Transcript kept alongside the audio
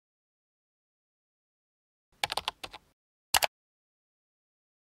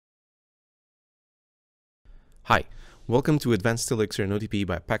Hi, welcome to Advanced Elixir and OTP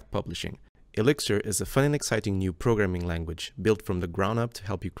by Pact Publishing. Elixir is a fun and exciting new programming language built from the ground up to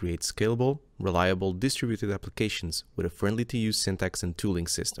help you create scalable, reliable, distributed applications with a friendly-to-use syntax and tooling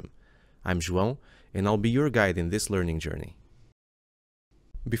system. I'm João, and I'll be your guide in this learning journey.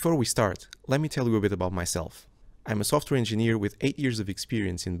 Before we start, let me tell you a bit about myself. I'm a software engineer with 8 years of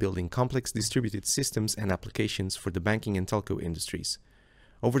experience in building complex distributed systems and applications for the banking and telco industries.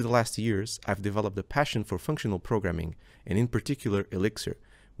 Over the last years, I've developed a passion for functional programming, and in particular Elixir,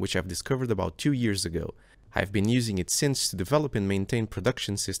 which I've discovered about 2 years ago. I've been using it since to develop and maintain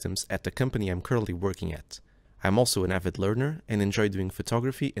production systems at the company I'm currently working at. I'm also an avid learner and enjoy doing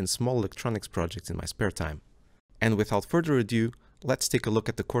photography and small electronics projects in my spare time. And without further ado, let's take a look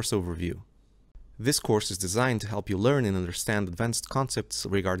at the course overview. This course is designed to help you learn and understand advanced concepts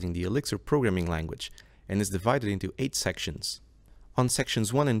regarding the Elixir programming language and is divided into 8 sections. On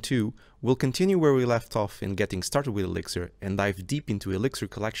sections 1 and 2, we'll continue where we left off in getting started with Elixir and dive deep into Elixir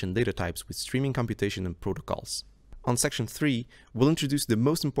collection data types with streaming computation and protocols. On section 3, we'll introduce the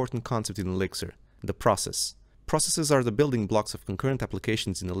most important concept in Elixir, the process. Processes are the building blocks of concurrent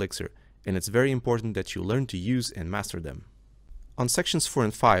applications in Elixir, and it's very important that you learn to use and master them. On sections 4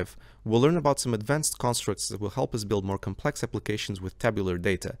 and 5, we'll learn about some advanced constructs that will help us build more complex applications with tabular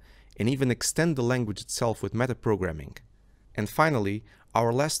data, and even extend the language itself with metaprogramming. And finally,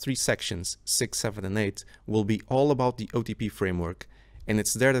 our last 3 sections, 6, 7, and 8, will be all about the OTP framework, and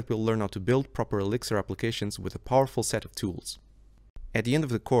it's there that we'll learn how to build proper Elixir applications with a powerful set of tools. At the end of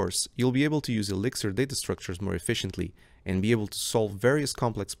the course, you'll be able to use Elixir data structures more efficiently and be able to solve various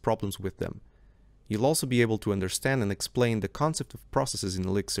complex problems with them. You'll also be able to understand and explain the concept of processes in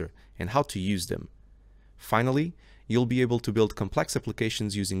Elixir and how to use them. Finally, you'll be able to build complex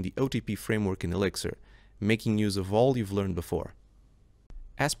applications using the OTP framework in Elixir, making use of all you've learned before.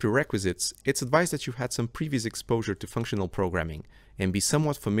 As prerequisites, it's advised that you've had some previous exposure to functional programming and be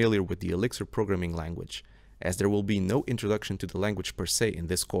somewhat familiar with the Elixir programming language, as there will be no introduction to the language per se in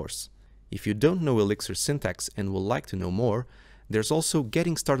this course. If you don't know Elixir syntax and would like to know more, there's also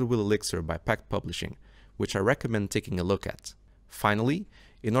Getting Started with Elixir by Pact Publishing, which I recommend taking a look at. Finally,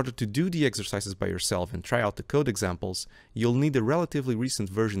 in order to do the exercises by yourself and try out the code examples, you'll need a relatively recent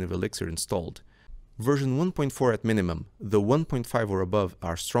version of Elixir installed. Version 1.4 at minimum, though 1.5 or above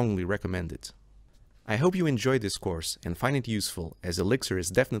are strongly recommended. I hope you enjoyed this course and find it useful, as Elixir is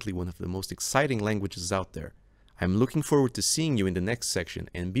definitely one of the most exciting languages out there. I'm looking forward to seeing you in the next section,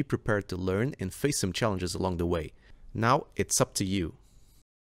 and be prepared to learn and face some challenges along the way. Now it's up to you.